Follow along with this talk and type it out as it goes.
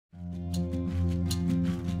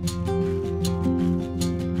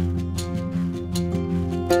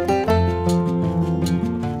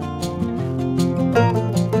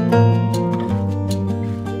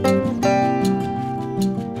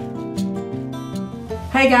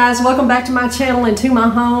Hey guys, welcome back to my channel and to my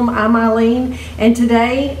home. I'm Eileen, and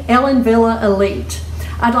today, Ellen Wille Elite.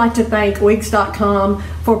 I'd like to thank wigs.com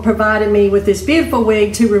for providing me with this beautiful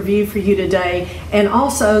wig to review for you today. And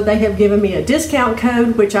also, they have given me a discount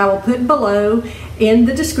code, which I will put below in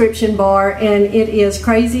the description bar, and it is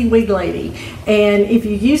Crazywiglady. And if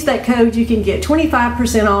you use that code, you can get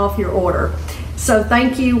 25% off your order. So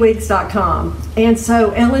thank you, wigs.com. And so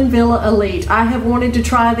Ellen Wille Elite, I have wanted to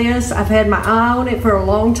try this. I've had my eye on it for a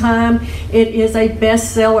long time. It is a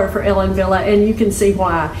bestseller for Ellen Wille, and you can see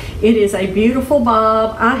why. It is a beautiful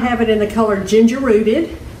bob. I have it in the color Ginger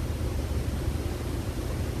Rooted.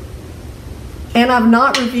 And I've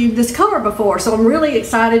not reviewed this color before, so I'm really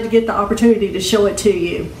excited to get the opportunity to show it to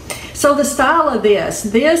you. So the style of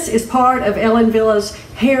this is part of Ellen Wille's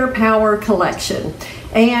Hair Power collection.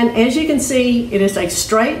 And as you can see, it is a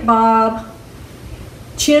straight bob,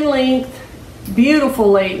 chin length,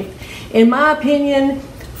 beautiful length. In my opinion,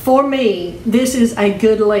 for me, this is a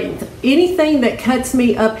good length. Anything that cuts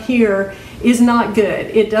me up here is not good.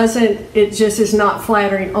 It just is not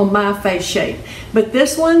flattering on my face shape. But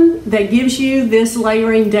this one that gives you this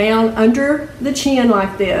layering down under the chin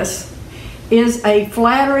like this is a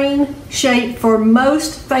flattering shape for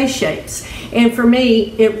most face shapes. And for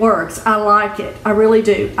me, it works. I like it. I really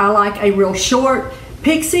do. I like a real short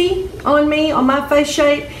pixie on me, on my face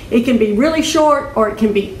shape. It can be really short or it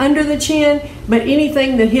can be under the chin, but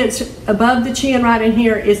anything that hits above the chin right in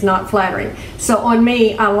here is not flattering. So on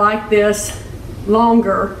me, I like this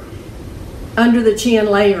longer under the chin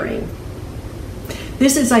layering.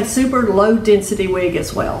 This is a super low density wig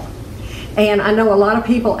as well. And I know a lot of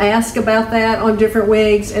people ask about that on different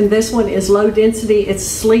wigs, and this one is low density. It's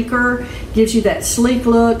sleeker, gives you that sleek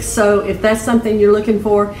look. So if that's something you're looking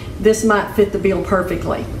for, this might fit the bill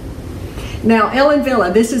perfectly. Now, Ellen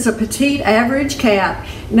Wille, this is a petite average cap.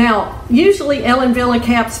 Now, usually Ellen Wille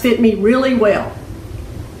caps fit me really well.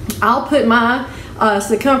 I'll put my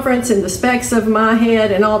circumference and the specs of my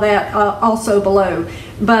head and all that also below.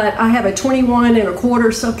 But I have a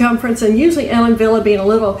 21¼ circumference, and usually Ellen Wille, being a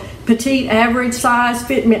little petite average size,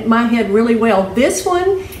 fit my head really well. This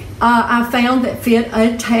one I found that fit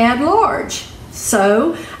a tad large.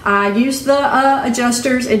 So I used the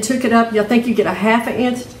adjusters and took it up. I think you get a half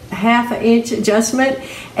an inch adjustment,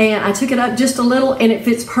 and I took it up just a little and it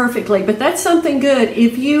fits perfectly. But that's something good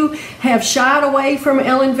if you have shied away from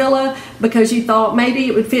Ellen Wille because you thought maybe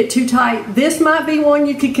it would fit too tight. This might be one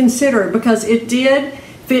you could consider because it did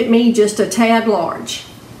fit me just a tad large.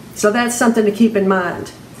 So that's something to keep in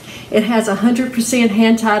mind. It has 100%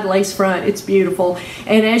 hand-tied lace front. It's beautiful.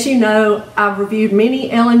 And as you know, I've reviewed many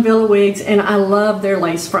Ellen Wille wigs, and I love their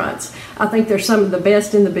lace fronts. I think they're some of the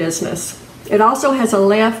best in the business. It also has a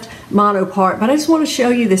left mono part, but I just want to show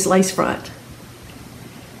you this lace front.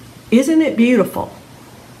 Isn't it beautiful?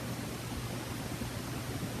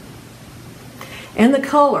 And the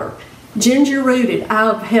color, Ginger Rooted.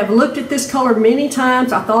 I have looked at this color many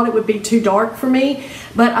times. I thought it would be too dark for me,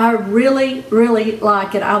 but I really, really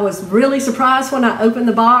like it. I was really surprised when I opened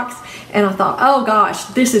the box, and I thought, oh gosh,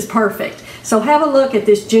 this is perfect. So have a look at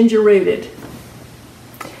this Ginger Rooted.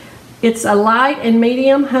 It's a light and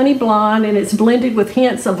medium honey blonde, and it's blended with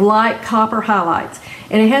hints of light copper highlights.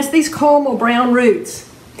 And it has these caramel brown roots.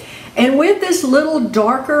 And with this little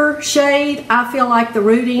darker shade, I feel like the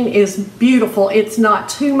rooting is beautiful. It's not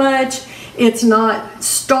too much. It's not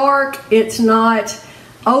stark. It's not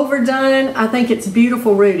overdone. I think it's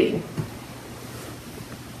beautiful rooting.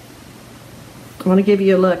 I want to give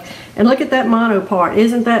you a look. And look at that mono part.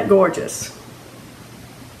 Isn't that gorgeous?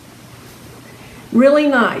 Really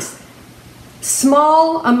nice.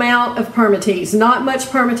 Small amount of permatease, not much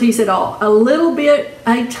permatease at all. A little bit,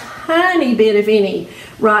 a tiny bit if any,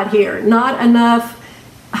 right here. Not enough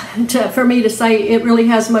for me to say it really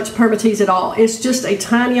has much permatease at all. It's just a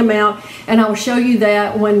tiny amount, and I will show you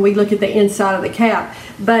that when we look at the inside of the cap.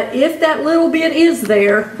 But if that little bit is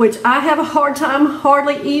there, which I have a hard time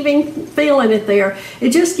hardly even feeling it there,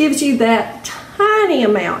 it just gives you that tiny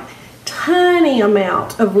amount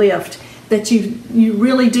of lift that you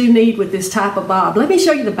really do need with this type of bob. Let me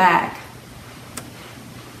show you the back.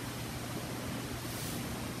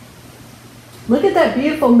 Look at that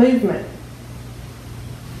beautiful movement.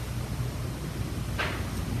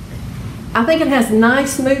 I think it has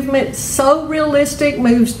nice movement, so realistic,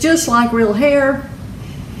 moves just like real hair.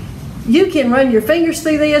 You can run your fingers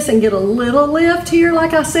through this and get a little lift here,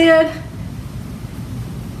 like I said,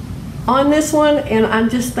 on this one, and I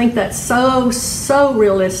just think that's so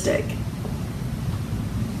realistic.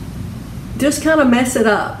 Just kind of mess it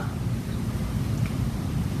up.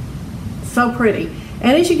 So pretty.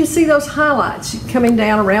 And as you can see, those highlights coming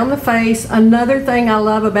down around the face. Another thing I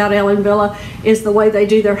love about Ellen Wille is the way they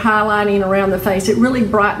do their highlighting around the face. It really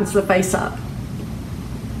brightens the face up.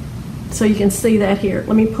 So you can see that here.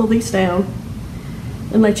 Let me pull these down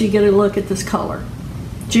and let you get a look at this color.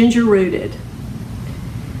 Ginger rooted.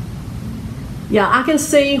 Yeah, I can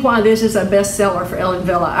see why this is a bestseller for Ellen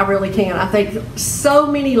Wille. I really can. I think so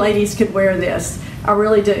many ladies could wear this. I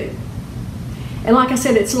really do. And like I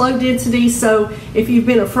said, it's low density, so if you've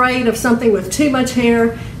been afraid of something with too much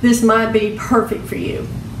hair, this might be perfect for you.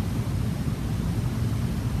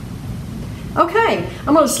 Okay,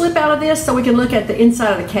 I'm going to slip out of this so we can look at the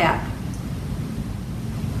inside of the cap.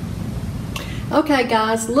 Okay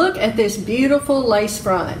guys, look at this beautiful lace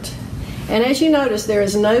front. And as you notice, there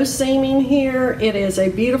is no seaming here. It is a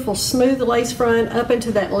beautiful smooth lace front up into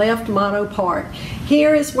that left mono part.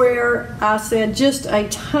 Here is where I said just a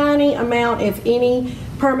tiny amount, if any,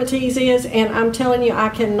 permatease is, and I'm telling you, I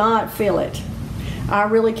cannot feel it. I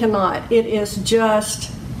really cannot. It is just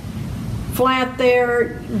flat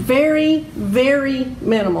there, very, very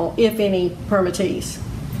minimal, if any, permatease.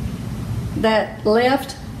 That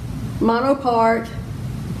left mono part,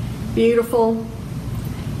 beautiful.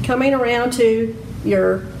 Coming around to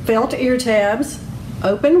your felt ear tabs,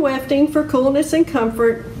 open wefting for coolness and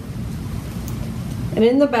comfort, and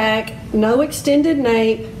in the back, no extended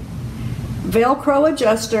nape, Velcro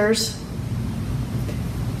adjusters,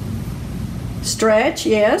 stretch,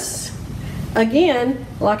 yes. Again,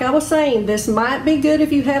 like I was saying, this might be good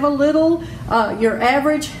if you have a little, your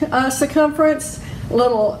average circumference,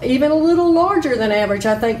 even a little larger than average,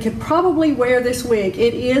 I think could probably wear this wig.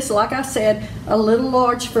 It is, like I said, a little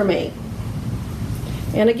large for me.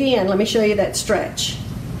 And again, let me show you that stretch.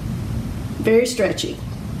 Very stretchy.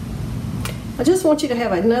 I just want you to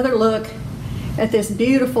have another look at this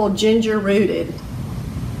beautiful ginger rooted.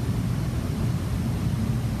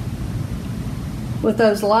 With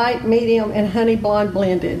those light, medium, and honey blonde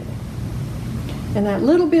blended. And that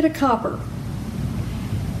little bit of copper.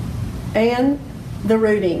 And the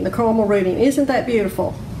rooting, the caramel rooting. Isn't that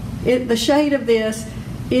beautiful? The shade of this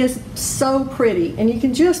is so pretty, and you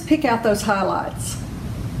can just pick out those highlights.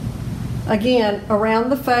 Again,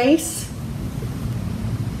 around the face.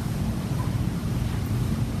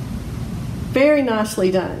 Very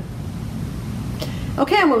nicely done.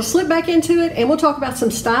 Okay, I'm going to slip back into it and we'll talk about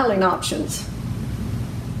some styling options.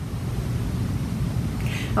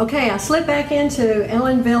 Okay, I slipped back into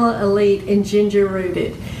Ellen Wille Elite in Ginger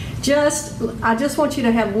Rooted. I just want you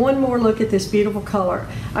to have one more look at this beautiful color.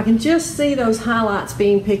 I can just see those highlights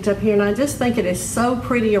being picked up here, and I just think it is so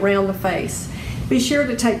pretty around the face. Be sure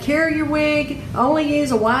to take care of your wig. Only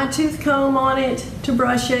use a wide tooth comb on it to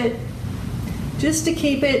brush it, just to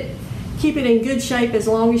keep it in good shape as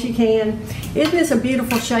long as you can. It is a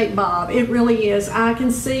beautiful shape bob. It really is. I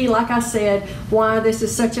can see, like I said, why this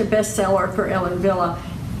is such a bestseller for Ellen Wille.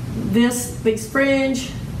 These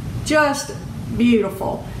fringe, just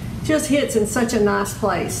beautiful. Just hits in such a nice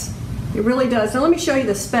place. It really does. Now let me show you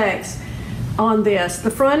the specs on this.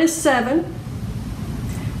 The front is 7,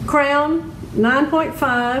 crown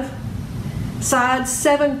 9.5, sides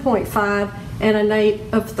 7.5, and a nape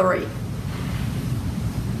of 3.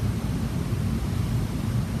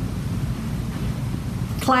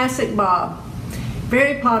 Classic bob.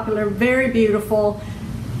 Very popular, very beautiful.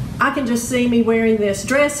 I can just see me wearing this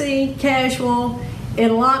dressy, casual,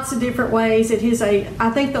 in lots of different ways. It is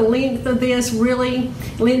I think the length of this really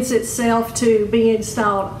lends itself to being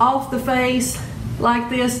styled off the face like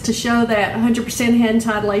this to show that 100%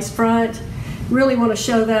 hand-tied lace front. Really want to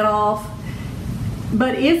show that off.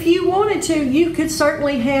 But if you wanted to, you could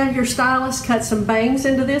certainly have your stylist cut some bangs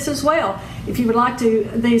into this as well. If you would like to,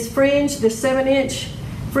 this 7-inch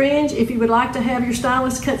fringe, if you would like to have your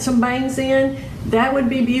stylist cut some bangs in, that would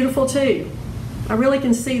be beautiful too. I really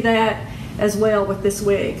can see that as well with this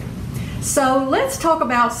wig. So let's talk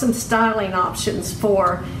about some styling options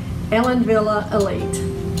for Ellen Wille Elite.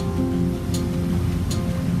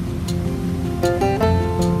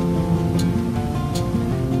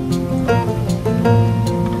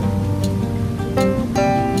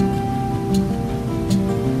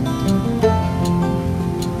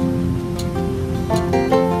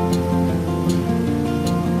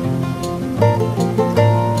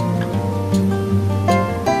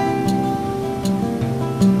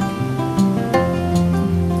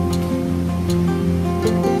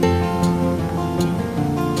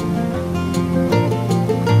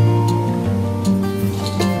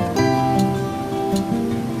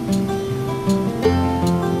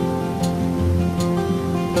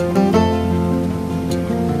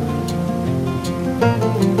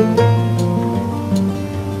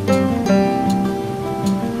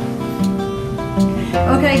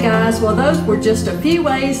 Okay guys, well those were just a few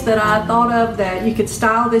ways that I thought of that you could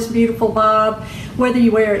style this beautiful bob. Whether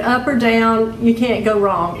you wear it up or down, you can't go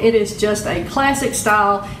wrong. It is just a classic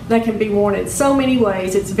style that can be worn in so many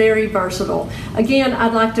ways. It's very versatile. Again,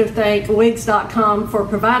 I'd like to thank wigs.com for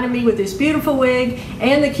providing me with this beautiful wig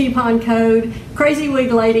and the coupon code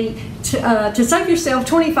Crazywiglady to save yourself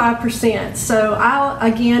 25%. So I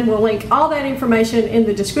again will link all that information in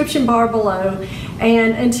the description bar below.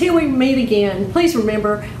 And until we meet again, please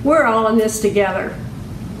remember, we're all in this together.